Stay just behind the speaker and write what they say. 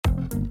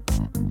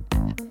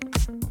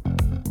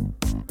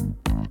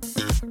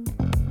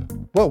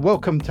Well,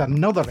 welcome to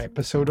another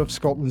episode of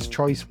Scotland's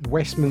Choice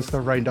Westminster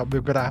Roundup.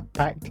 We've got a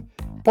packed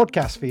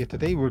podcast for you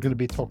today. We're going to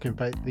be talking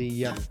about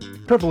the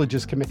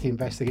Privileges Committee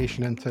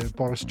investigation into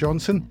Boris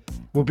Johnson.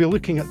 We'll be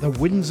looking at the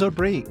Windsor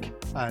break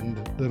and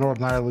the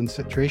Northern Ireland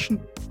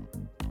situation.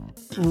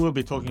 We'll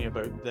be talking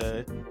about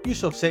the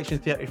use of Section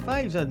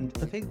 35s and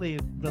particularly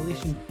in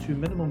relation to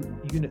minimum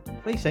unit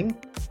pricing.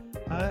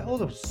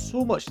 There's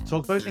so much to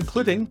talk about,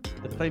 including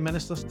the Prime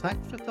Minister's tax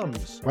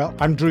returns. Well,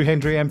 I'm Drew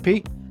Hendry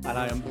MP. And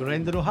I am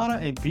Brendan O'Hara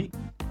MP.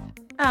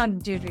 I'm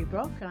Deirdre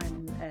Brock.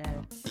 I'm a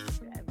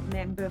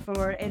member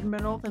for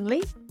Edinburgh North and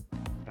Lee.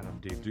 And I'm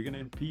Dave Dugan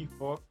MP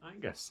for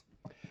Angus.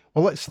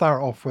 Well, let's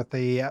start off with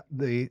the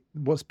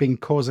what's been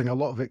causing a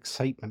lot of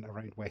excitement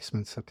around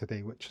Westminster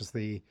today, which is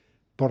the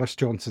Boris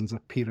Johnson's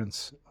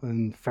appearance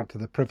in front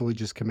of the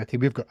Privileges Committee.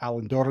 We've got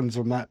Alan Dorrans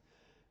on that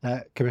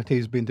committee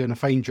who's been doing a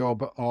fine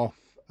job of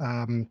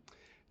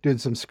doing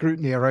some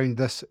scrutiny around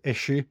this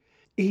issue.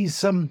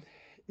 He's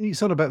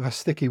on a bit of a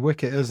sticky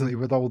wicket, isn't he,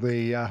 with all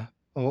the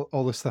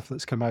all the stuff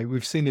that's come out.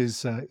 We've seen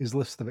his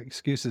list of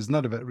excuses.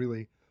 None of it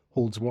really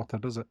holds water,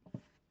 does it?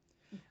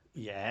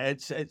 Yeah,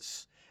 it's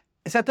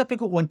a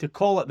difficult one to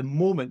call at the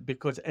moment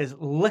because it is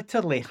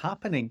literally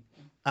happening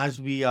as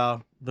we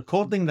are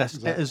recording this.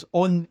 Exactly. It is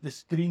on the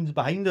screens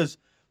behind us.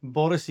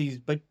 Boris's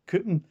big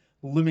curtain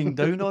looming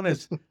down on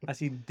us as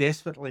he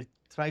desperately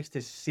tries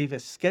to save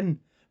his skin.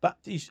 But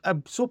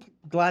I'm so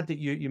glad that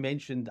you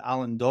mentioned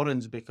Alan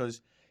Dorrans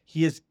because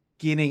he is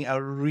gaining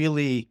a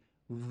really,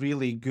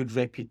 really good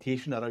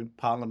reputation around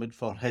Parliament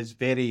for his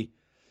very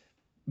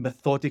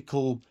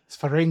methodical... It's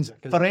forensic.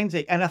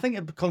 And I think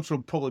it comes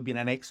from probably being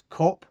an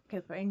ex-cop.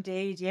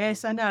 Indeed,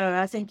 yes, I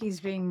know. I think he's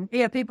been...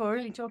 people are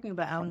really talking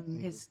about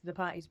Alan, the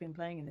part he's been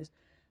playing in this.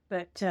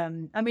 But,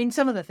 some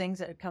of the things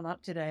that have come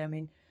up today,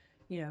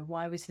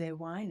 why was there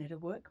wine at a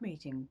work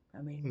meeting?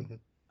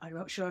 I'm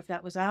not sure if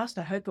that was asked.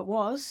 I hope it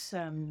was.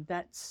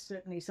 That's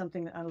certainly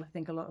something that I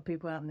think a lot of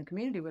people out in the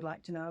community would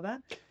like to know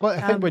about. Well,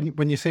 I think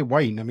when you say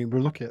wine, we're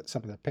looking at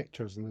some of the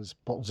pictures and there's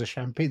bottles of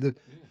champagne. The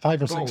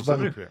 5 or 6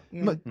 bottles.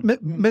 Yeah.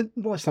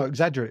 Let's not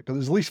exaggerate, but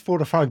there's at least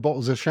 4 or 5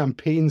 bottles of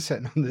champagne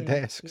sitting on the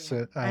desk. Yeah.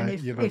 So, and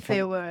if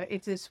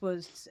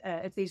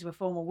these were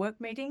formal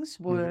work meetings,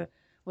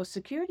 was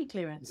security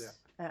clearance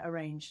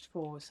arranged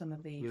for some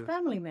of the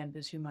family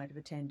members who might have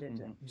attended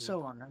and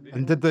so on.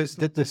 And did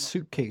the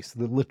suitcase,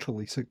 the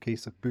literally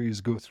suitcase of booze,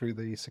 go through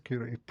the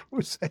security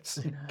process?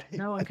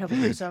 No one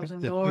covered themselves in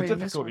glory.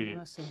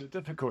 The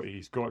difficulty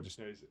he's got just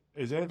now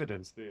is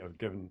evidence they have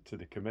given to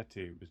the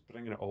committee was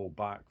bringing it all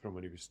back from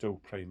when he was still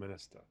Prime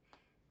Minister,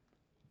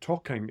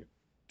 talking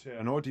to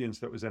an audience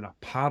that was in a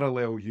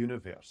parallel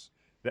universe.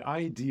 The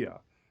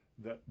idea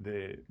that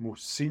the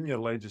most senior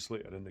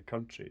legislator in the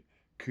country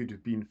could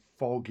have been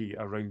foggy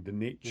around the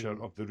nature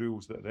of the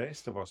rules that the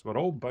rest of us were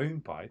all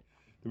bound by.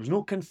 There was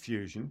no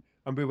confusion,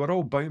 and we were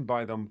all bound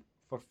by them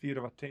for fear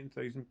of a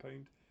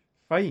 £10,000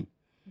 fine.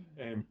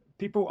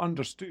 People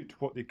understood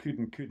what they could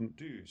and couldn't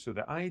do. So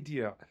the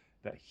idea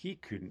that he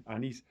couldn't,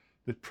 and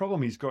the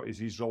problem he's got is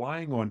he's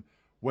relying on,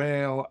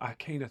 well, I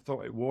kind of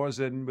thought it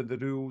was in with the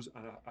rules,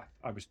 and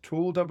I was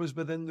told I was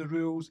within the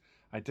rules.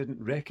 I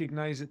didn't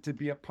recognise it to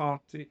be a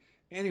party.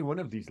 Any one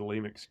of these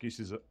lame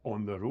excuses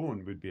on their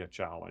own would be a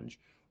challenge.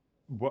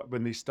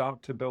 When they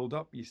start to build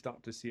up, you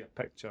start to see a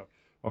picture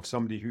of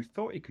somebody who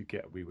thought he could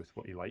get away with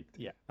what he liked,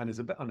 and is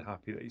a bit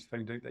unhappy that he's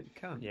found out that he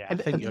can't. Yeah, I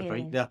think you're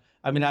right there.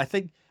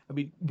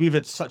 We've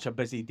had such a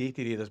busy day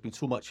today. There's been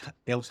so much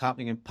else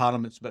happening in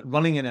Parliament, but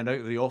running in and out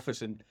of the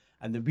office and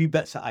the wee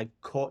bits that I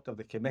caught of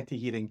the committee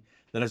hearing,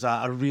 there is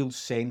a real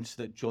sense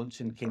that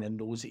Johnson kind of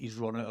knows that he's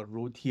run out of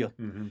road here.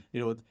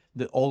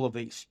 Mm-hmm. All of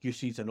the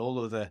excuses and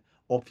all of the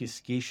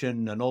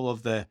obfuscation and all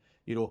of the,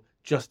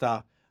 just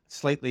a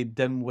slightly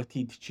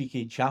dim-witted,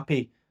 cheeky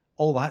chappy,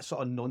 all that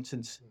sort of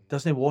nonsense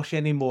doesn't wash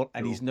anymore,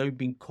 and he's now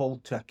been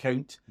called to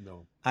account.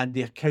 No. And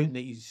the account that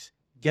he's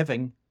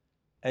giving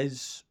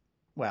is,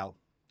 well,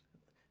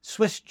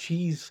 Swiss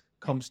cheese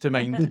comes to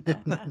mind.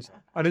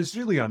 And it's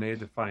really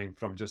unedifying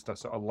from just a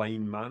sort of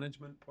line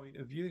management point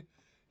of view.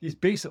 He's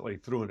basically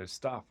throwing his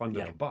staff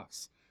under a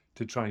bus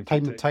to try and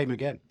time and time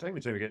again to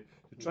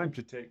try and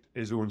protect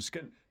his own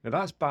skin. Now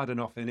that's bad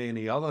enough in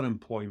any other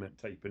employment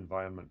type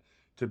environment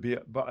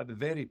but at the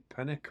very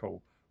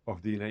pinnacle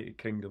of the United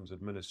Kingdom's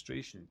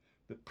administration,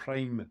 the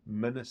Prime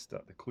Minister,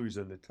 the clue's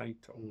in the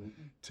title,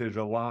 to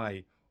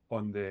rely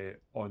on the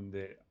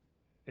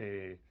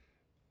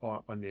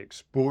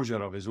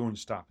exposure of his own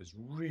staff is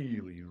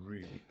really,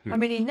 really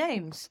good. He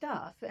named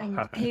staff, and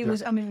he was.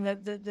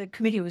 The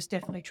committee was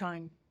definitely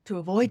trying to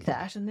avoid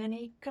that, and then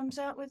he comes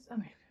out with.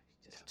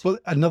 Well,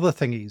 another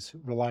thing he's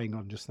relying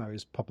on just now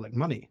is public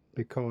money,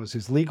 because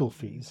his legal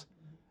fees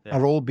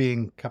are all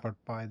being covered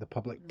by the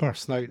public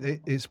purse. Now,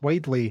 it's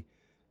widely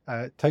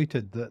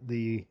touted that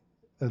the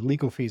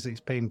legal fees that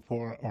he's paying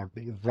for, or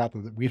rather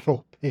that we're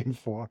all paying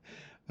for,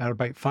 are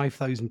about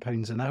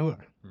 £5,000 an hour.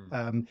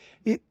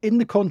 In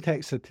the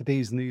context of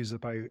today's news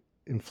about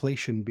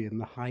inflation being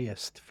the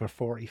highest for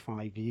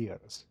 45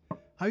 years,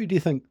 how do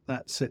you think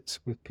that sits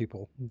with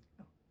people?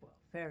 Well,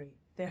 very,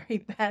 very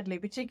badly,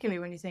 particularly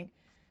when you think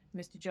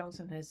Mr.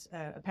 Johnson has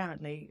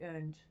apparently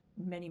earned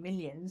many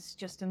millions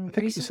just in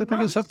recent I think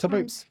months it's up to from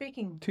about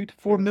speaking. 2 to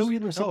 4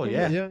 million or Oh, something.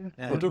 yeah. yeah.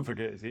 Well, don't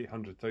forget his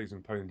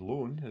 £800,000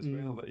 loan as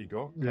well that he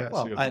got. Yeah.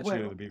 Well, Well, I-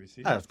 of the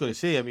BBC. I was going to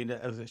say, I mean,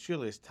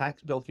 surely his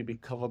tax bill could be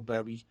covered by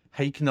a wee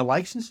hike in the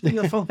licence fee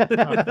or something.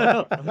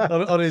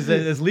 or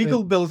his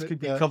legal bills could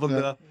be covered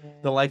by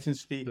the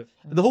licence fee.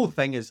 The whole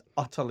thing is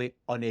utterly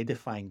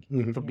unedifying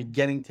from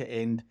beginning to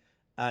end.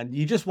 And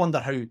you just wonder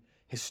how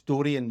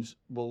historians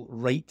will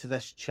write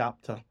this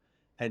chapter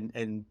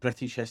in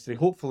British history.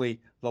 Hopefully,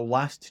 the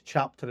last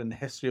chapter in the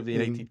history of the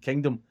United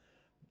Kingdom.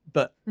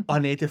 But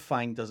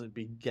unedifying doesn't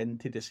begin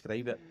to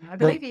describe it. I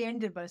believe he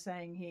ended by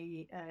saying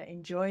he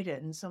enjoyed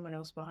it, and someone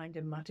else behind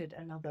him muttered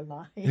another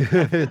lie.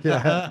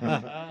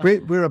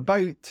 We're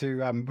about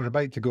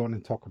to go on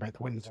and talk about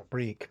the Windsor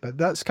break, but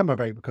that's come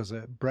about because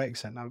of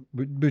Brexit. Now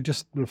we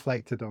just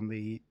reflected on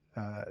the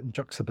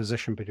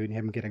juxtaposition between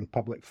him getting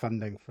public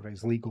funding for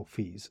his legal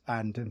fees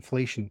and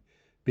inflation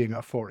being at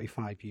a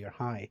 45-year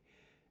high.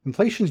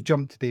 Inflation's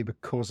jumped today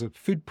because of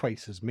food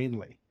prices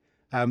mainly.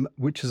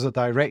 Which is a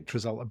direct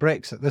result of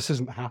Brexit. This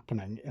isn't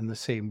happening in the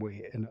same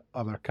way in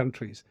other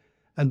countries.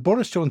 And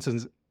Boris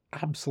Johnson's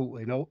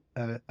absolutely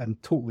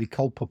and totally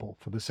culpable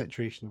for the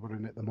situation we're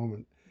in at the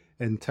moment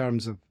in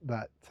terms of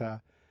that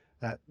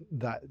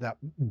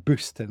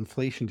boost to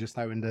inflation just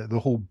now in the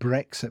whole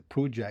Brexit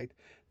project.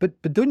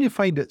 But don't you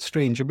find it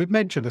strange, and we've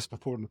mentioned this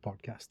before in the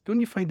podcast,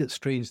 don't you find it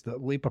strange that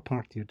the Labour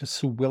Party are just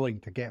so willing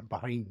to get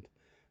behind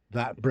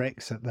that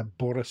Brexit that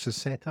Boris has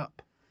set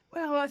up?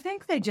 Well, I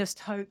think they just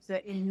hope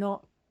that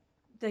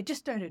they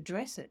just don't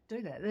address it,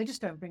 do they? They just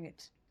don't bring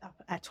it up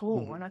at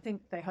all. And I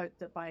think they hope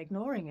that by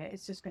ignoring it,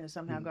 it's just going to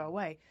somehow go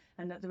away,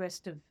 and that the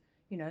rest of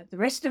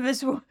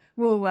us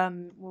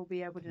will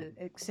be able to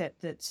accept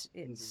that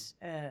it's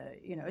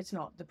it's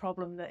not the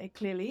problem that it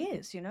clearly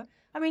is.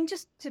 I mean,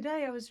 just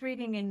today I was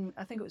reading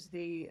I think it was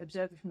the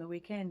Observer from the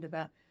weekend,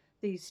 about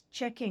these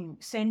checking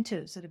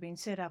centres that have been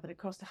set up, and it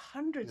cost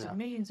hundreds of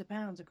millions of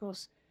pounds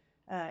across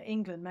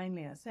England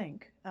mainly, I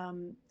think,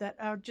 that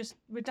are just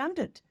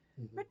redundant.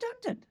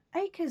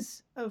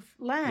 Acres of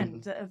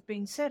land that have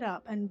been set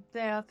up, and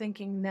they are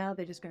thinking now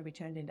they're just going to be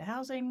turned into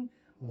housing,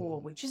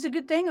 which is a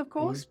good thing, of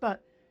course,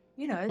 but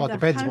Well, it the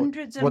depends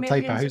hundreds of what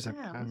type of millions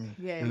housing. pounds.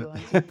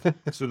 Yeah,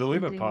 So the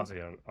Labour Indeed.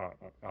 Party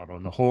are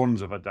on the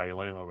horns of a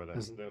dilemma with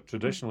this. They're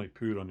traditionally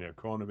poor on the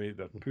economy,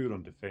 they're poor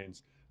on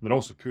defence, and they're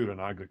also poor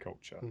on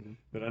agriculture.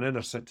 They're an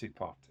inner city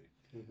party,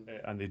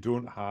 and they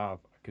don't have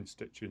a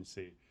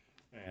constituency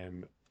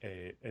in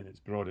its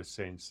broadest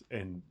sense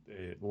in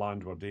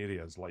landward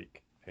areas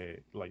like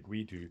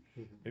we do.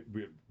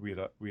 We're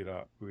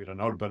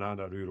an urban and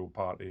a rural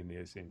party in the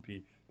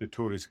SNP. The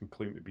Tories can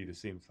claim to be the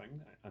same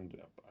thing, and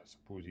I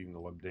suppose even the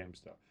Lib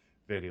Dems to a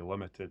very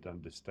limited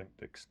and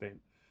distinct extent.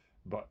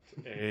 But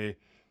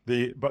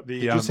Did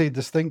you say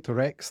distinct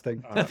or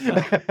extinct? I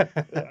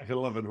can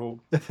live in hope.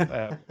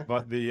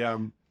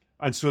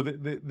 And so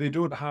they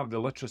don't have the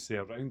literacy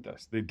around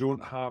this. They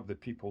don't have the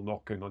people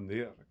knocking on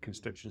their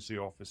constituency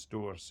office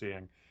doors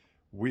saying,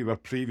 we were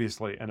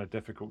previously in a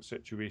difficult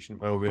situation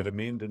while we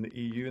remained in the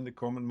EU and the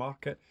common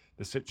market.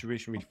 The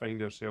situation we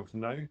find ourselves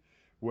now,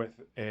 with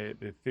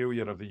the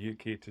failure of the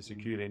UK to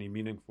secure any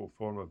meaningful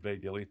form of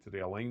regulatory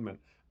alignment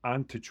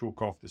and to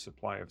choke off the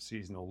supply of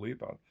seasonal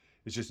labour,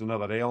 is just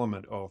another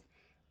element of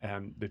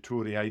the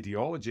Tory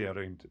ideology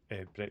around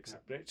Brexit.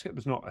 Brexit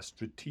was not a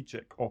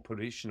strategic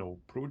operational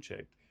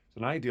project. It's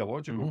an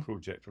ideological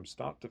project from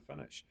start to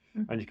finish.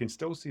 And you can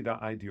still see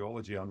that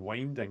ideology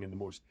unwinding in the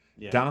most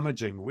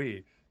damaging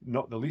way,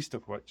 not the least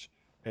of which,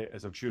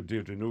 as I'm sure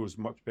Deirdre knows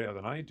much better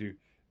than I do,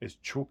 is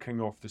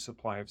choking off the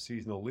supply of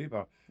seasonal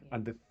labour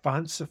and the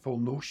fanciful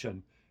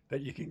notion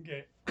that you can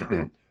get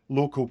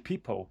local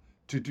people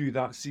to do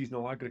that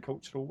seasonal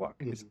agricultural work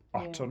is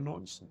utter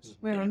nonsense.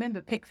 Well,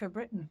 remember Pick for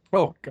Britain.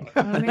 Oh, God.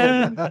 I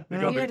mean, They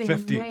got about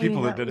 50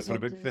 people that did it was for a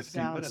about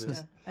 15 minutes.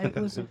 disaster. It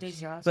was a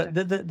disaster.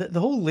 But the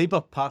whole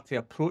Labour Party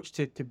approach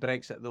to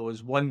Brexit, though,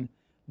 is one,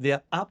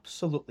 they're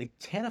absolutely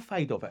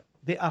terrified of it.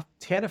 They are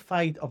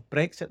terrified of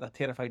Brexit. They're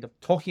terrified of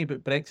talking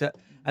about Brexit.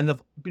 And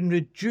they've been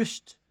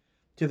reduced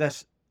to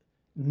this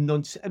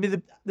nonsense. I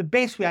mean, the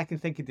best way I can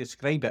think of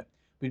describe it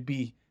would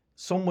be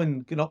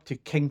someone going up to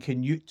King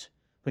Canute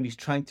when he's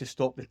trying to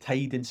stop the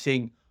tide and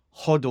saying,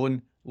 hold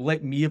on,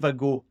 let me have a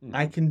go.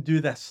 I can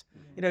do this.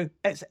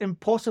 It's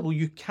impossible.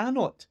 You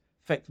cannot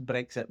fix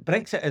Brexit.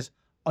 Brexit is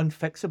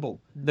unfixable.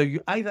 Now,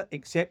 you either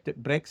accept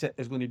that Brexit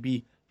is going to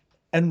be,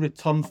 in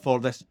return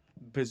for this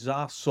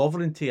bizarre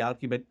sovereignty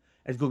argument,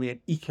 is going to be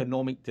an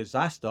economic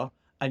disaster,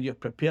 and you're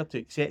prepared to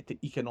accept the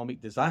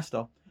economic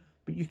disaster,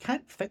 but you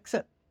can't fix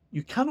it.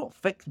 You cannot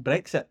fix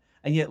Brexit,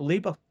 and yet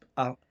Labour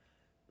are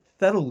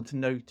thrilled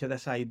now to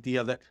this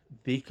idea that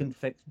they can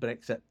fix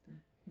Brexit,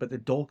 but the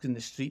dogs in the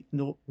street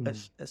know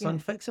it's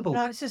unfixable.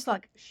 No, it's just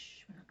like,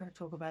 shh, we're not going to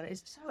talk about it.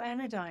 It's so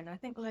anodyne. I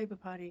think the Labour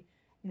Party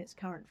in its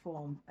current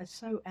form is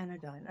so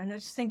anodyne. And I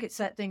just think it's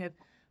that thing of,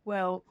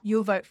 well,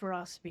 you'll vote for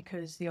us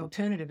because the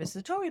alternative is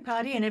the Tory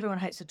party and everyone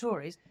hates the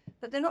Tories,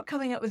 but they're not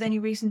coming up with any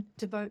reason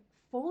to vote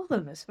for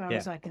them, as far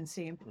as I can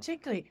see. And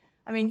particularly,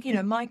 I mean, you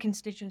know, my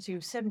constituency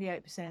was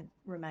 78%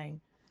 Remain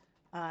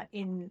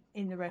in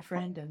the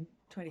referendum,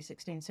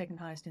 2016, second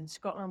highest in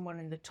Scotland, one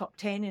in the top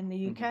 10 in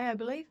the UK, I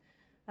believe.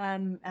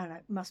 And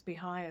it must be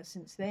higher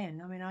since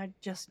then. I mean, I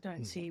just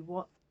don't see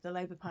what the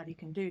Labour Party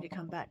can do to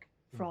come back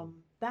from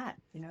that,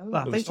 you know.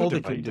 Well, I Well, think they're all so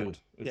they can do. divided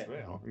as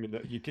well. I mean,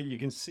 you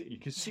can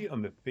see it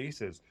on the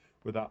faces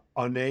with that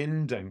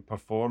unending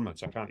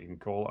performance. I can't even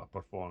call it a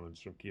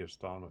performance from Keir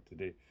Starmer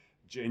today.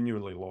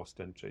 Genuinely lost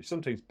interest.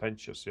 Sometimes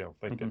pinch yourself,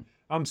 thinking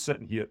I'm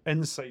sitting here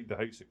inside the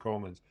House of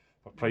Commons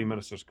for Prime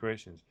Minister's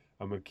questions,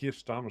 and when Keir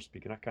Starmer's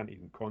speaking, I can't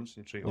even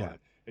concentrate on it.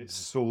 It's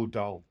so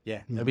dull.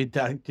 Yeah, I mean,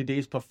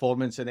 today's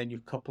performance, and then you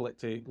couple it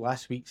to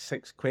last week's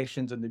 6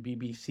 questions on the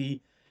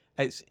BBC.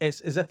 It's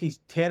as if he's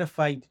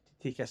terrified to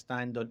take a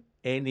stand on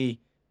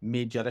any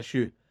major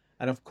issue.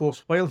 And of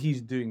course, while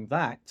he's doing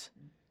that,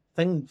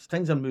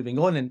 things are moving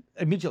on. And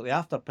immediately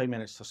after Prime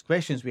Minister's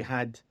questions, we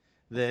had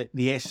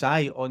the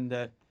SI on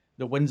the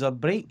Windsor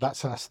break.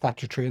 That's a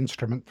statutory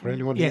instrument for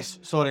anyone. Yes,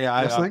 sorry,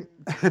 listening.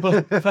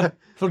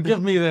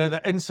 forgive me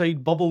the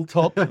inside bubble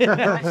talk.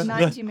 That's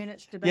 90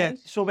 minutes debate. Yeah,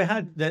 so we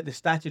had the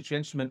statutory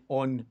instrument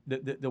on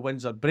the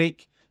Windsor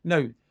break.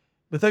 Now,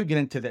 without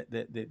getting into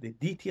the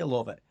detail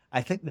of it,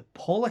 I think the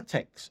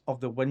politics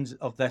of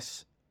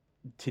this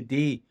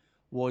today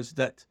was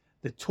that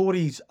the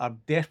Tories are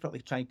desperately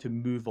trying to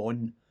move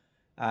on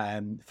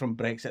from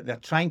Brexit. They're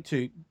trying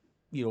to,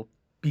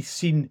 be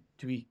seen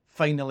to be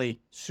finally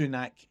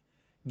Sunak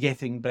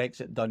getting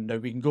Brexit done. Now,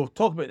 we can go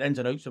talk about the ins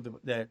and outs of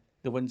the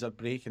Windsor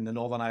break and the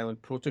Northern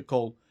Ireland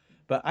Protocol,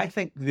 but I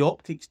think the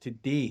optics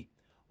today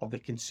of the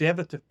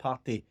Conservative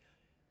Party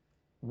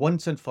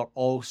once and for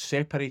all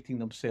separating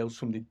themselves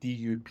from the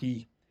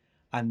DUP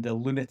and the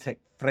lunatic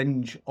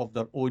fringe of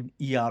their own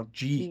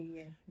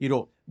ERG,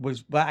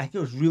 was, I think it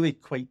was really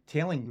quite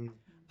telling.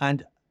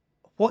 And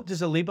what does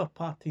the Labour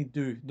Party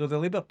do? No, the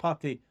Labour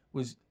Party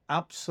was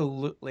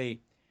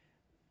absolutely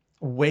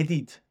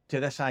wedded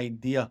to this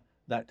idea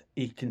that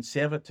a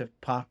Conservative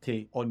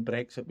Party on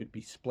Brexit would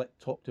be split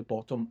top to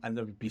bottom, and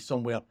there would be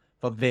somewhere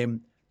for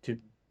them to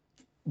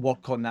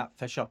work on that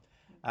fissure.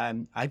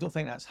 I don't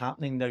think that's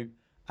happening now.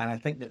 And I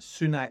think that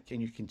Sunak,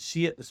 and you can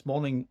see it this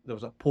morning, there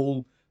was a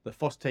poll, the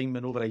first time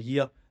in over a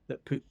year,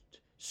 that put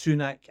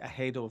Sunak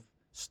ahead of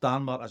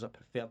Starmer as a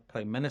preferred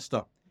Prime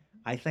Minister.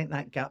 I think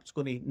that gap's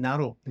going to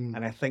narrow.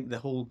 And I think the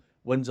whole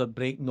Windsor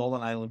break,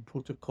 Northern Ireland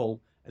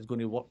Protocol is going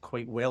to work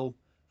quite well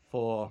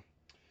for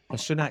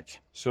Sunak.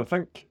 So I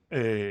think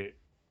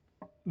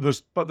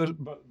there's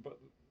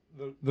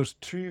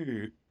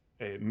two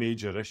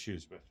major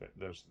issues with it.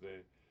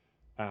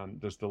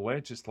 There's the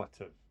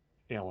legislative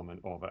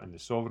element of it and the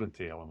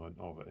sovereignty element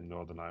of it in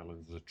Northern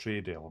Ireland. There's a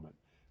trade element,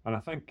 and I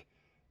think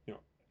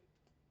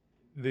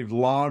they've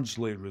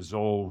largely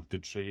resolved the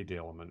trade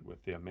element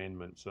with the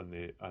amendments and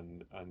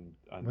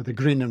with the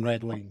green and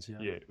red lines.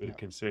 The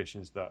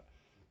concessions that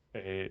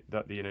the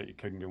United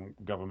Kingdom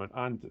government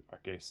and I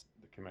guess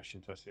the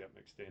Commission to a certain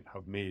extent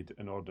have made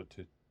in order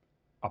to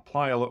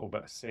apply a little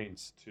bit of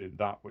sense to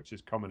that which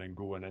is coming and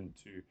going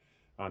into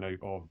and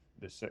out of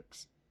the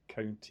 6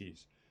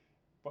 counties.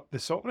 But the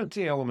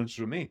sovereignty elements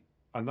remain,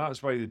 and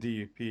that's why the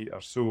DUP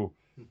are so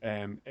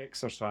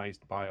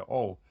exercised by it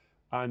all.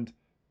 And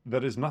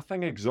there is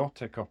nothing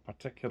exotic or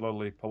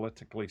particularly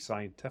politically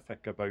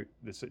scientific about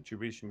the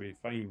situation we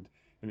find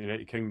in the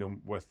United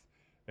Kingdom with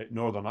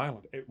Northern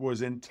Ireland. It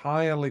was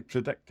entirely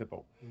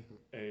predictable,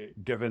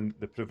 given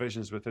the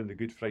provisions within the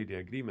Good Friday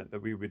Agreement,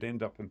 that we would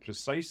end up in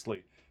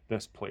precisely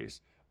this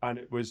place, and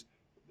it was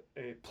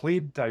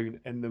played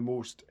down in the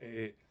most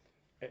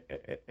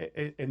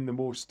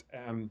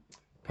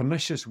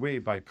pernicious way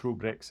by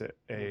pro-Brexit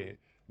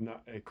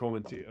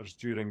commentators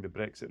during the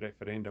Brexit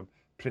referendum,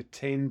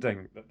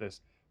 pretending that this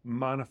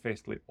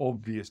manifestly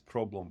obvious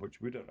problem,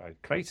 which would arise,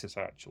 crisis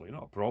actually,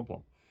 not a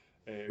problem,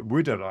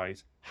 would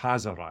arise,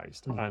 has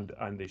arisen,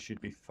 and they should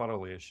be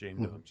thoroughly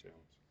ashamed of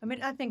themselves. I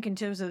mean, I think in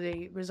terms of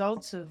the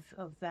results of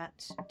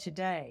that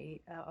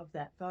today, of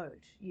that vote,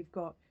 you've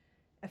got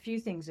a few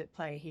things at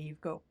play here.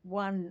 You've got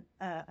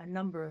a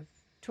number of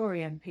Tory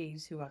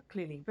MPs who are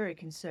clearly very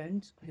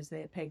concerned because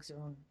their pegs are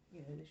on,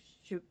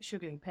 the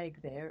sugaring peg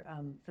there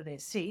for their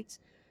seats.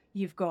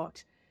 You've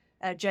got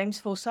James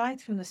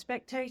Forsyth from The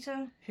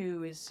Spectator,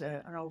 who is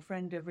an old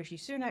friend of Rishi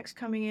Sunak's,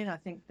 coming in. I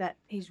think that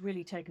he's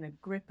really taken a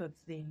grip of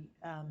the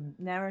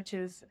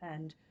narrative,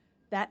 and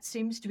that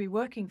seems to be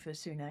working for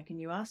Sunak, and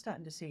you are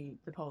starting to see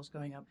the polls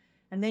going up.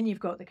 And then you've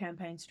got the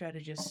campaign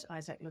strategist,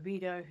 Isaac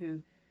Levido,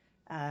 who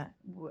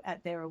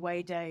at their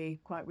away day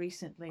quite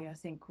recently, I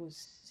think,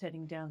 was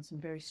setting down some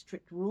very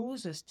strict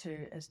rules as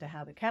to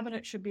how the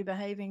cabinet should be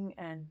behaving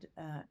and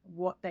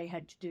what they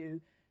had to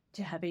do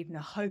to have even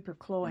a hope of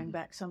clawing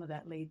back some of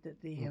that lead that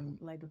the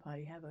Labour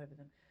Party have over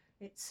them.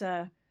 It's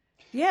but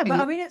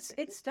I mean,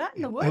 it's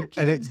starting to work.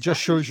 And it just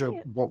shows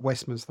you what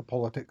Westminster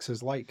politics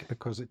is like,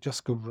 because it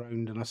just goes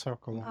round in a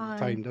circle all the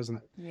time, doesn't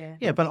it?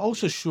 Yeah, but it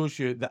also shows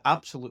you the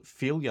absolute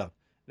failure.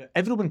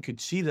 Everyone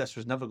could see this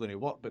was never going to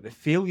work, but the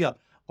failure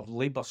of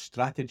Labour's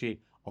strategy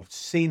of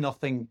say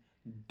nothing,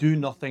 do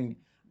nothing,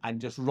 and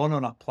just run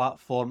on a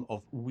platform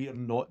of we're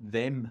not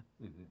them.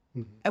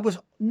 It was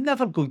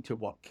never going to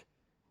work.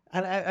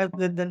 And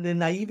the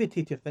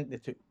naivety to think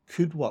that it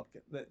could work,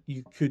 that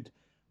you could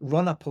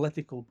run a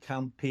political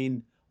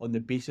campaign on the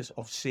basis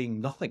of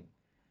saying nothing.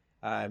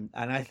 And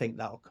I think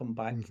that'll come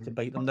back to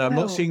bite them. Now, I'm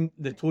Well- not saying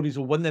the Tories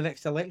will win the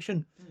next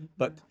election,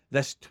 but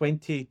this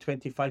 20,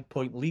 25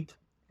 point lead,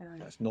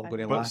 that's not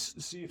going to But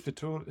last. see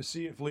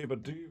if Labour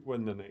do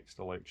win the next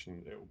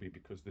election, it will be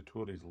because the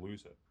Tories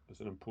lose it.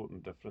 There's an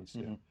important difference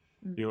there.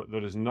 You know,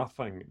 there is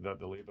nothing that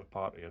the Labour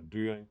Party are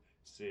doing,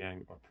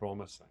 saying, or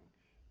promising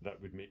that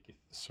would make you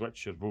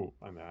switch your vote.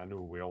 I mean, I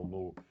know we all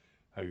know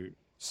how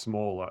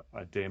small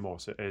a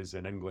demos it is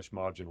in English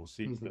marginal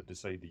seats that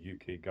decide the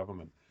UK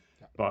government.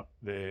 But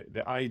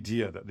the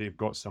idea that they've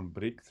got some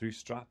breakthrough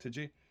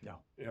strategy,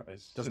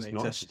 it's Doesn't just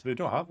not. exist. They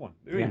don't have one.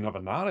 They don't even have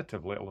a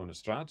narrative, let alone a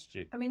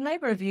strategy. I mean,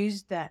 Labour have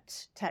used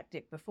that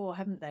tactic before,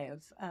 haven't they?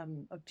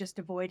 Of just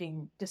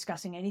avoiding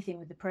discussing anything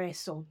with the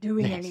press or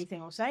doing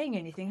anything or saying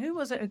anything. Who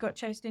was it who got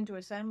chased into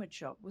a sandwich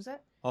shop? Was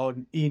it Oh,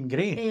 Ian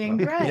Gray. Ian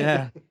Gray?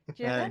 Yeah.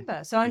 Do you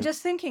remember? So I'm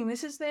just thinking,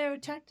 this is their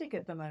tactic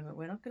at the moment.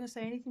 We're not going to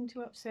say anything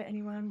to upset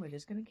anyone. We're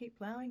just going to keep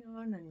ploughing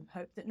on and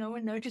hope that no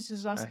one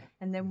notices us,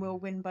 and then we'll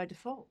win by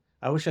default.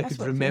 I wish I That's could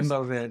what it feels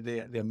remember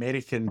the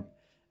American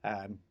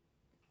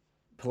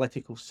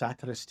political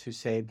satirist who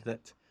said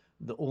that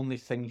the only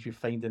things you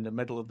find in the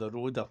middle of the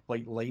road are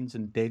white lines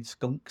and dead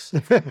skunks.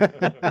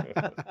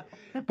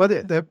 But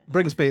it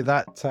brings me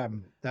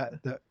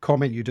that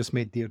comment you just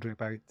made, Deirdre,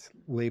 about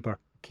Labour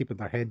keeping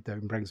their head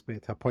down brings me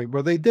to a point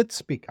where they did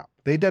speak up.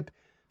 They did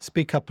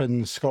speak up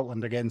in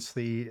Scotland against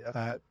the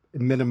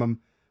minimum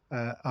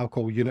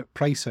alcohol unit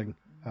pricing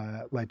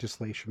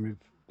legislation. We've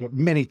got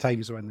many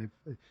times when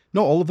they've,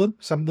 not all of them,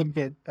 some of them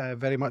get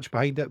very much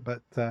behind it,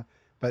 but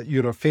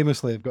you know,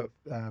 famously they've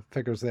got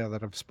figures there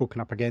that have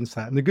spoken up against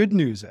that. And the good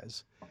news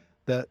is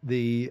that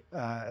the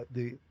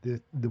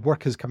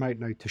work has come out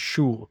now to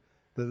show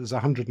that there's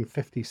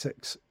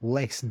 156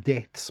 less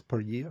deaths per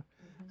year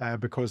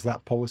because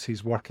that policy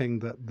is working,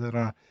 that there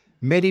are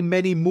many,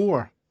 many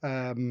more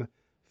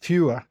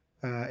fewer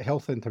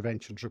health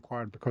interventions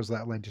required because of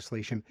that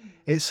legislation.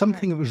 It's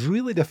something that was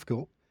really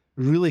difficult,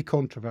 really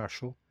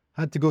controversial,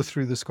 had to go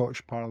through the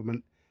Scottish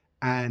Parliament,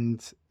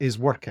 and is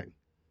working.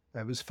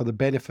 It was for the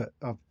benefit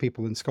of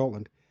people in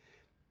Scotland.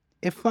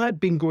 If that had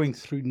been going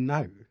through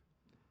now,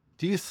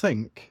 do you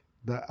think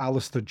that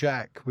Alistair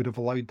Jack would have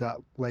allowed that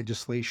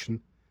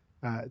legislation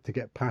to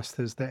get past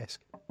his desk?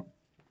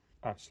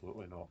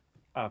 Absolutely not.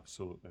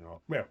 Absolutely not.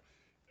 Well,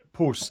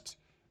 post,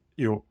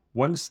 you know,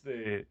 once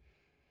the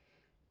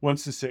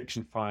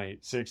Section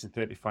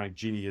 35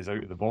 Genie is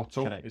out of the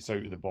bottle, Correct. it's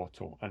out of the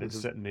bottle, and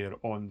it's sitting there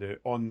on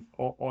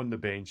the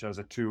bench as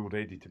a tool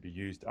ready to be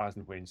used as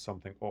and when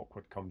something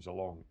awkward comes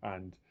along.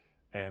 And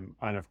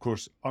of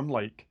course,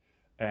 unlike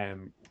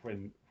when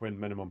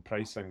minimum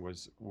pricing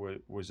was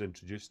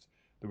introduced,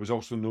 there was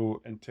also no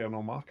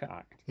Internal Market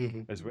Act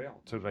as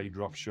well to ride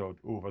roughshod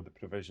over the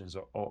provisions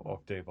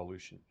of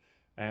devolution.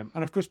 And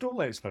of course, don't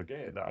let's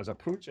forget that as a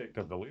project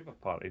of the Labour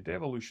Party,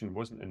 devolution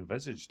wasn't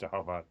envisaged to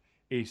have an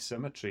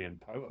asymmetry in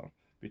power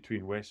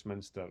between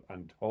Westminster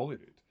and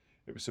Holyrood.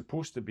 It was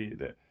supposed to be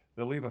that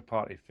the Labour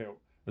Party felt,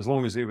 as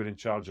long as they were in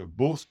charge of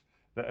both,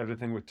 that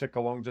everything would tick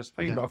along just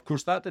fine. But of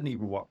course, that didn't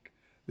even work.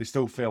 They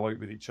still fell out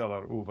with each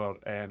other over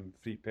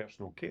free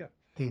personal care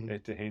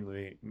to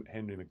Henry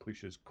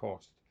McLeish's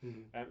cost.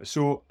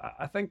 So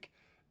I think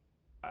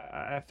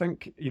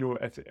you know,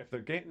 if they're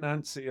getting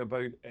antsy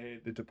about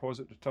the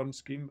deposit return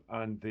scheme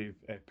and they've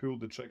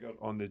pulled the trigger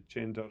on the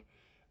gender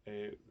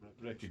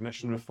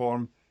recognition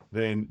reform,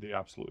 then they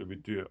absolutely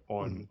would do it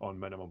on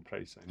minimum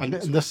pricing. And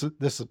this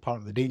is part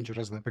of the danger,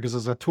 isn't it? Because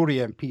as a Tory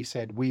MP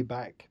said way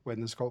back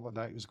when the Scotland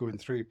Act was going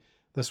through,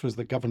 this was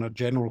the Governor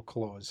General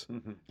clause.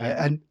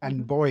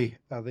 And boy,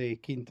 are they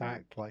keen to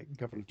act like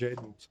Governor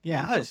Generals.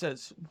 Yeah,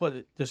 it's what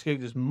it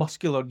described as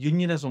muscular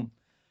unionism.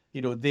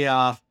 You know, they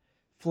are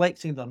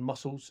flexing their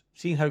muscles,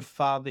 seeing how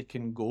far they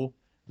can go.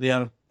 They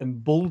are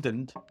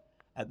emboldened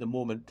at the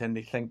moment, and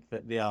they think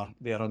that they are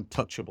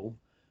untouchable.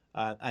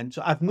 And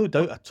so I've no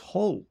doubt at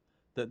all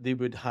that they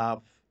would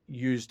have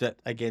used it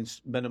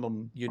against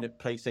minimum unit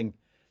pricing.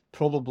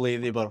 Probably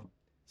they were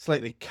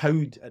slightly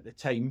cowed at the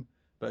time,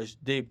 but as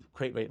Dave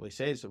quite rightly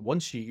says,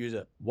 once you use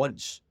it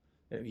once,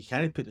 you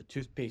can't put the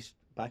toothpaste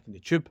back in the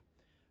tube.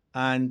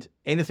 And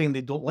anything they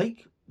don't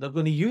like, they're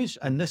going to use.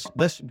 And this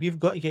we've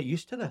got to get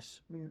used to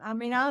this. I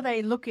mean, are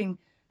they looking?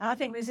 I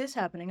think this is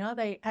happening. Are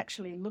they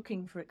actually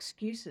looking for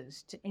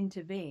excuses to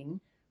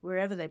intervene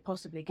wherever they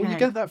possibly can? Well, you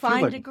get that find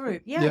feeling. a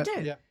group. Yeah, I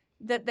do. Yeah.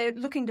 That they're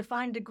looking to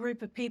find a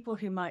group of people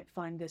who might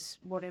find this,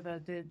 whatever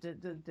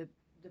the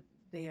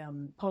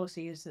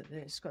policy is that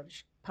the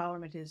Scottish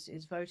Parliament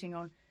is voting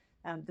on,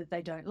 that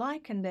they don't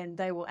like, and then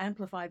they will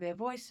amplify their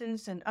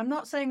voices. And I'm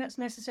not saying that's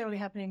necessarily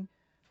happening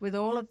with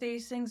all of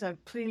these things.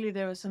 Clearly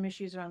there are some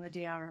issues around the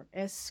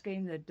DRS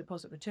scheme, the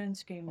deposit return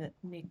scheme, that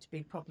need to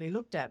be properly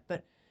looked at.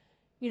 But,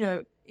 you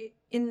know,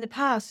 in the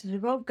past, the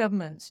devolved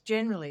governments,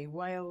 generally,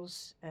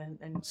 Wales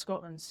and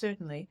Scotland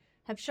certainly,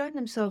 have shown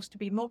themselves to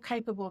be more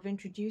capable of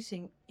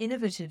introducing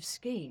innovative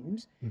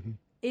schemes.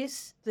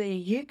 Is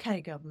the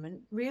UK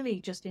government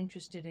really just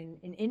interested in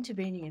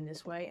intervening in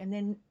this way and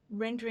then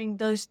rendering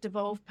those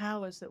devolved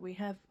powers that we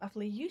have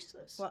utterly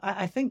useless? Well,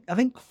 I think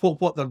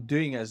what they're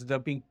doing is they're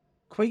being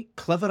quite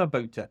clever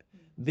about it.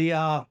 They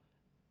are,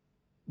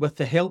 with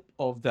the help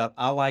of their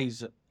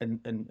allies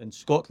in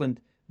Scotland,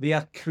 they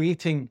are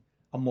creating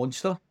a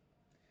monster,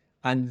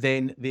 and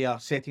then they are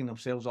setting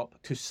themselves up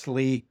to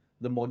slay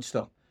the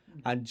monster.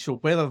 And so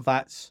whether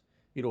that's,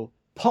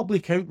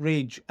 public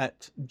outrage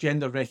at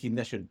gender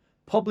recognition,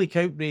 public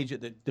outrage at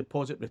the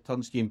deposit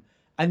return scheme,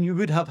 and you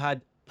would have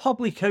had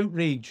public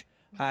outrage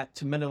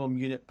at minimum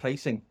unit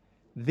pricing.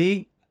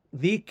 They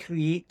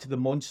create the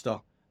monster,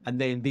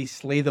 and then they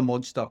slay the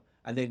monster,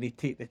 and then they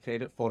take the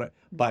credit for it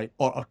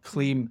or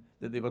claim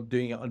that they were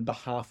doing it on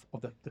behalf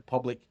of the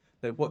public.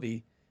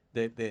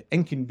 The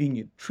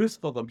inconvenient truth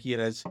for them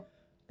here is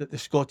that the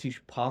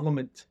Scottish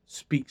Parliament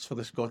speaks for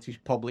the Scottish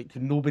public.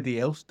 Nobody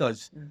else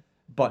does.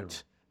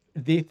 But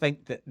they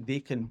think that they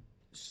can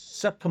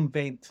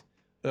circumvent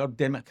our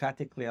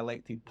democratically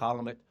elected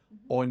Parliament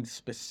on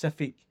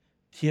specific,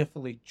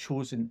 carefully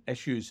chosen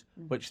issues,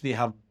 which they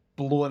have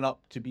blown up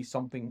to be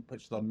something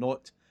which they're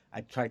not,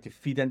 and try to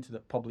feed into the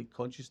public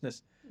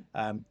consciousness.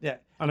 And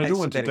I don't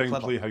want to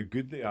downplay how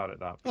good they are at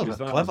that, because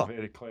they're that clever. is a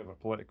very clever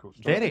political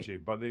strategy.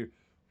 Very.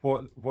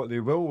 But what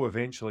they will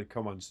eventually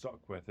come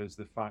unstuck with is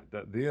the fact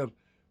that their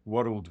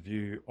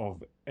worldview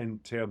of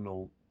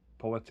internal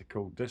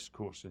political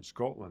discourse in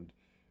Scotland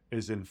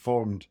is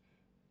informed,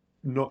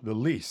 not the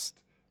least,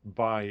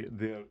 by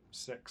their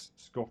 6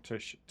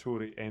 Scottish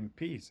Tory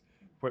MPs,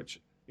 which,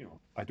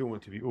 I don't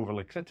want to be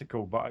overly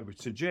critical, but I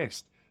would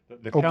suggest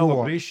that the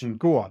calibration,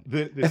 Go on.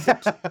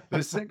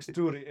 the 6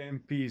 Tory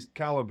MPs'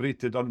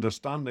 calibrated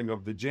understanding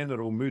of the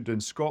general mood in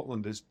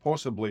Scotland is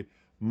possibly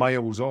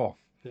miles off.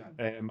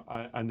 Yeah.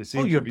 And the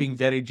same You're being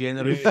very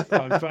generous. Yes,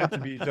 I'm trying to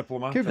be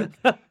diplomatic.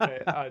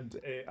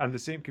 And the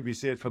same can be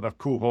said for their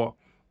cohort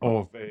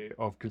of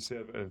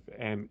Conservative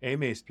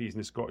MSPs in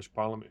the Scottish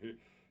Parliament, who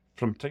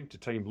from time to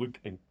time look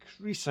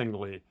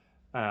increasingly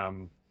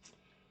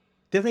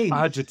Deranged.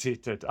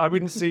 agitated. I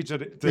wouldn't say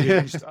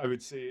deranged, I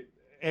would say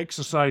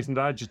exercised and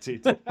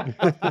agitated.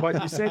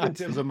 But you said in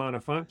terms of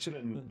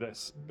manufacturing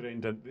this,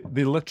 Brendan,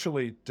 they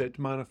literally did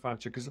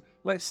manufacture, because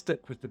let's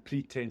stick with the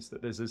pretense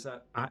that this is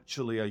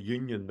actually a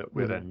union that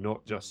we're in,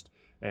 not just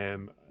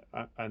an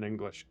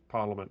English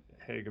Parliament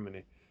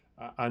hegemony.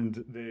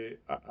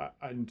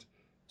 And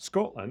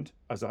Scotland,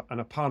 as an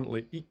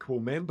apparently equal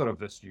member of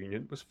this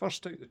union, was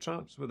first out the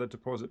traps with a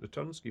deposit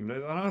return scheme. Now,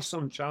 there are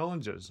some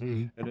challenges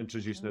in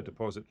introducing a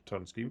deposit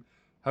return scheme.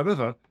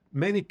 However,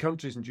 many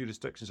countries and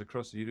jurisdictions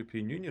across the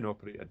European Union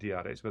operate a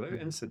DRS without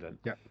incident.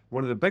 Yeah.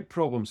 One of the big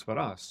problems for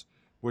us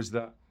was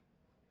that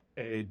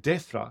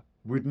DEFRA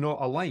would not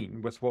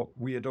align with what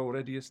we had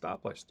already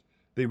established.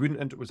 They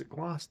wouldn't, was it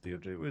glass,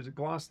 Deirdre? Was it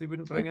glass they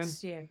wouldn't bring in?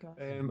 Yeah, glass.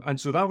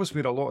 And so that was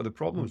where a lot of the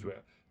problems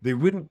were. They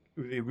wouldn't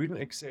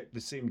accept the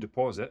same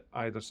deposit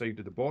either side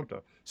of the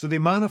border. So they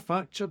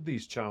manufactured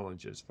these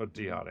challenges for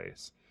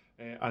DRS.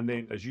 And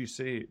then, as you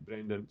say,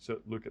 Brendan, so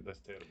look at this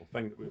terrible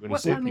thing that we're going to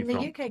save you the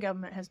from. UK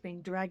government has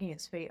been dragging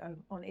its feet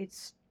on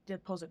its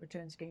deposit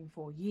return scheme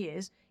for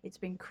years. It's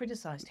been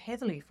criticised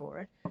heavily for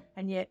it,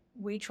 and yet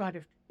we try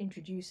to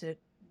introduce it,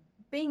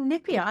 being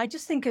nippier. I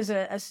just think as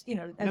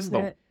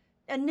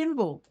a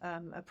nimble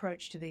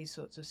approach to these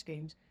sorts of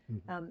schemes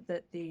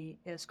that the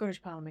Scottish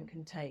Parliament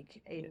can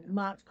take, in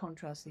marked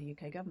contrast to the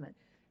UK government.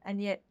 And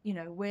yet,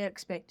 we're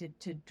expected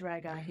to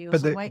drag our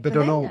heels and wait for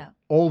them now.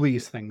 All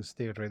these things,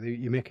 Deirdre,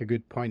 you make a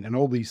good point, and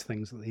all these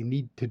things that they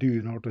need to do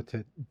in order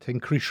to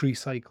increase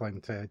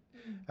recycling,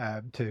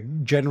 to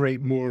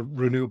generate more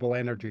renewable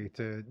energy,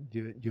 to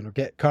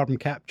get carbon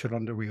capture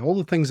underway. All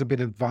the things have been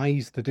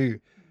advised to do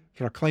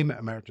for a climate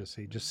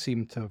emergency just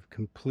seem to have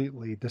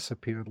completely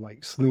disappeared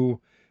like snow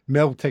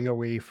melting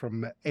away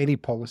from any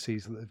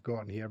policies that they've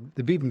got in here.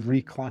 They've even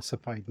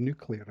reclassified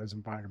nuclear as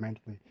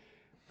environmentally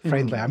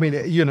friendly. I mean,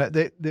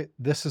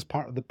 this is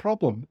part of the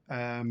problem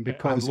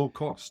because and low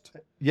cost.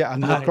 Yeah,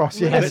 and low cost.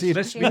 Yes,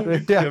 this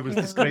week there was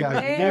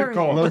described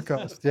low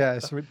cost.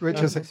 Yes, which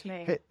is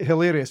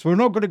hilarious. We're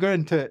not going to go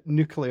into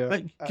nuclear.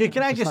 But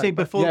can I just say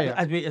before,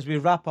 as we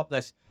wrap up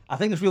this, I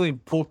think it's really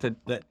important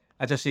that,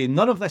 as I say,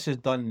 none of this is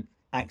done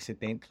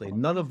accidentally.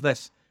 None of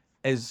this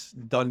is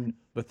done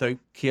without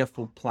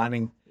careful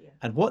planning.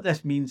 And what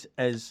this means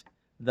is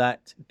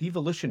that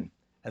devolution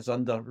is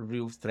under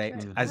real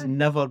threat as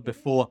never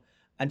before.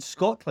 And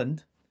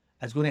Scotland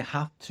is going to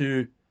have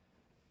to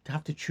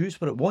choose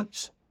what it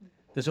wants.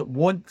 Does it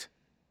want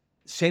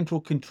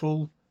central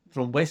control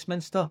from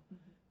Westminster?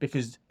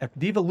 Because if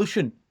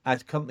devolution,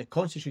 as currently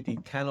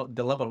constituted, cannot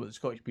deliver what the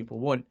Scottish people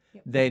want,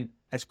 then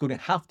it's going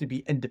to have to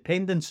be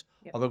independence,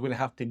 or they're going to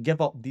have to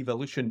give up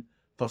devolution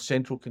for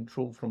central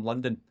control from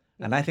London.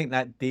 And I think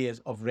that day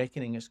of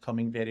reckoning is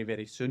coming very,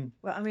 very soon.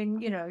 Well, I mean,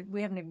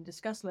 we haven't even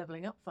discussed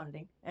levelling up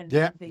funding and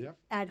Yeah. the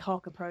ad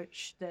hoc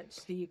approach that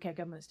the UK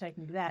government's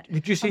taken to that.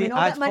 Would you say all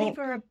ad that money hoc?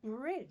 for a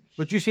bridge.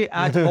 Would you say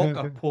ad hoc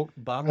or pork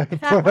barrel?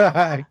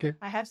 Okay.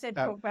 I have said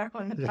pork barrel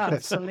in the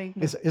past, so leave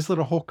me. Is there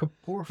a hawk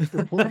of pork?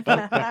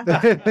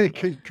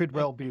 could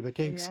well be the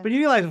case. Yeah. But you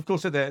realise, of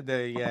course, that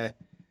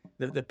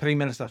the Prime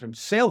Minister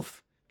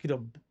himself could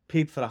have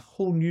paid for a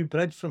whole new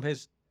bridge from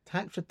his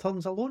tax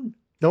returns alone.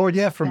 Oh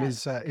yeah, from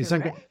That's his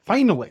correct.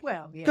 finally.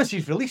 Well, yeah. Because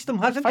he's released them,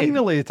 hasn't he?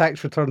 Finally, the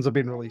tax returns have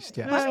been released.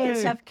 Yeah.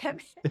 Muskets have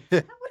kept.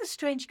 What a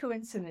strange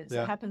coincidence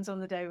Yeah. that happens on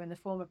the day when the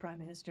former Prime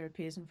Minister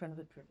appears in front of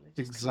the privileged.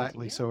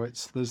 Exactly. committee.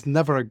 So there's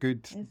never a good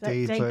It's that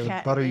day day to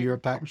cat bury day. your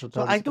tax returns.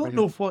 So I don't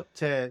know what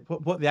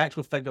the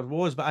actual figure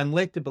was, but I'm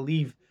led to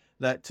believe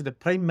that the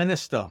Prime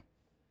Minister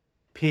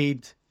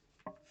paid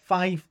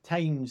 5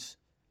 times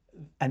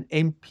an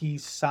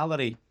MP's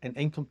salary in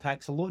income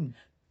tax alone.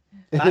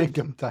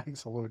 income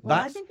tax alone. Well, I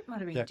That's- think it might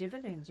have been yeah.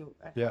 dividends. Or,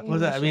 Yeah.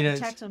 Was it? I mean, it's-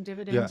 tax on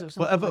dividends Yeah. or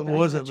something. Whatever it like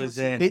was, that. it was.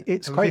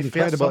 It's it quite was a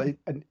fair incredible,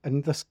 sum.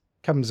 and this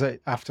comes out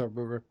after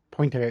we were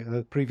pointing out in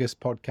the previous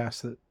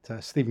podcast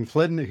that Stephen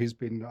Flynn, who's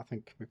been, I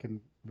think we can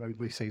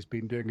roundly say, has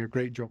been doing a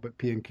great job at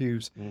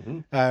P&Qs.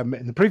 In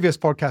the previous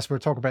podcast, we were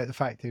talking about the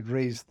fact he'd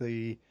raised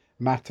the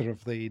matter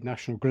of the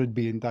national grid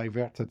being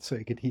diverted so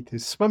he could heat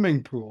his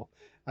swimming pool.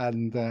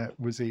 And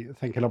was he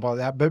thinking about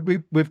that? But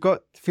we've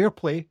got fair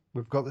play.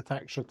 We've got the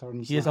tax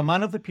returns. He is a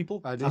man of the people.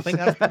 I And think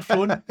that's been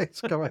shown.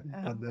 it's coming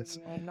on this.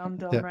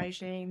 Non-dom Yeah.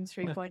 regime,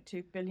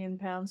 £3.2 billion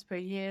per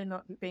year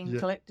not being Yeah.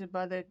 collected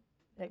by the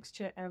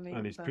exchequer. I mean,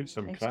 And he's put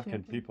some exchequer.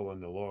 cracking people in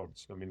the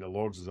Lords. I mean, the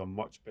Lords is a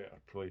much better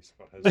place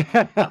for his.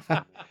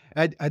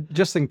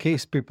 Just in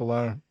case people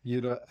are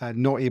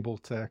not able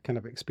to kind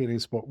of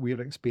experience what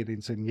we're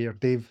experiencing here,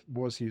 Dave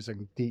was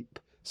using deep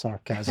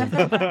sarcasm.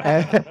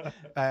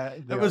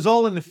 It was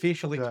all in the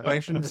facial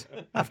expressions.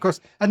 Of course,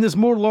 and there's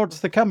more Lords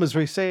to come, as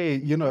we say.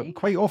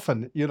 Quite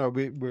often, we're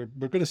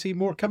going to see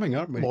more coming,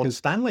 aren't we? Lord 'Cause-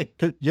 Stanley.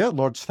 yeah,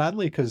 Lord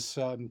Stanley, because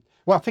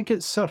I think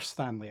it's Sir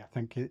Stanley. I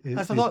think it is.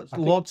 I thought it was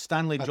Lord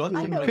Stanley I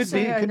Johnson. think I it thought could so.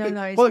 be. It could No, be.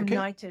 no, it's Well, it could-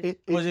 knighted.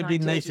 it- Was it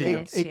been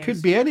knighted? It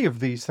could be any of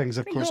these things,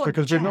 of Be course, Lord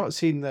because we've Jack. not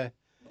seen the.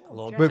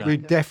 Lord But we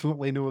Jack.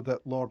 definitely know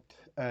that Lord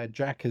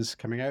Jack is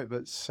coming out.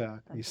 That's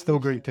he's still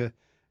going to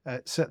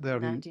sit there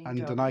and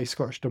Nadine deny Dobbs.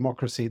 Scottish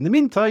democracy in the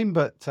meantime.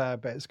 But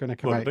it's going to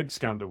come Well, out. the big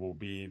scandal will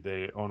be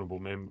the honourable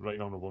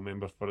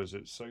member for is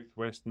it South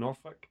West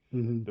Norfolk,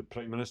 Mhm, the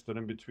Prime Minister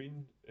in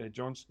between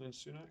Johnson and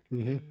Sunak.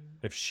 mhm.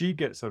 If she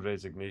gets a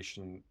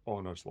resignation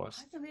honours I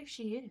list, believe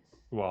she is.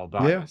 well,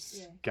 that Yeah. is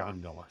Yeah.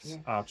 scandalous. Yeah.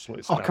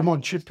 Absolutely Oh scandalous. come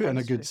on! She'd put in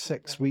a good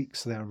 6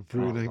 weeks there, of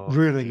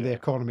ruining the yeah.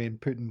 economy and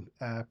putting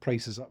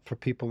prices up for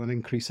people and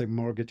increasing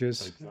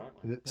mortgages.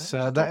 Exactly. It's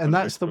and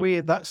that's the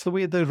way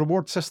the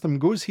reward system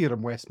goes here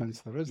in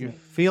Westminster, isn't You it?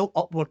 feel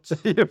upwards.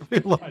 You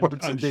feel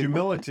upwards And indeed.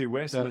 humility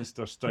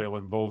Westminster style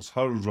involves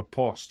her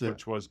riposte,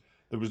 which was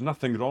there was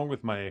nothing wrong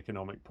with my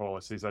economic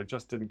policies. I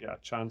just didn't get a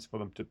chance for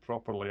them to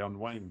properly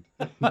unwind.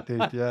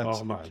 Indeed, yeah.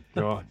 Oh my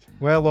God.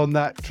 Well, on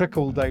that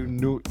trickle down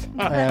note,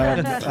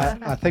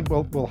 I think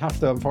we'll have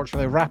to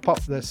unfortunately wrap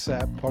up this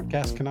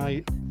podcast. Can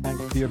I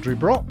thank Deirdre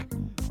Brock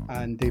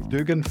and Dave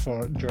Dugan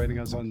for joining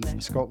us on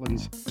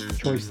Scotland's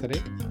Choice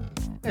today?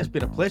 It's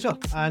been a pleasure,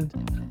 and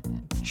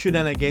tune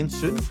in again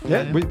soon.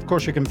 Yeah, of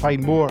course you can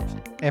find more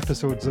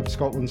episodes of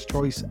Scotland's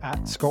Choice at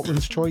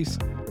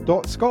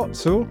scotlandschoice.scot.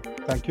 So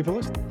thank you for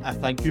listening.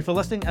 Thank you for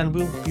listening, and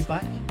we'll be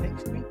back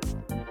next week.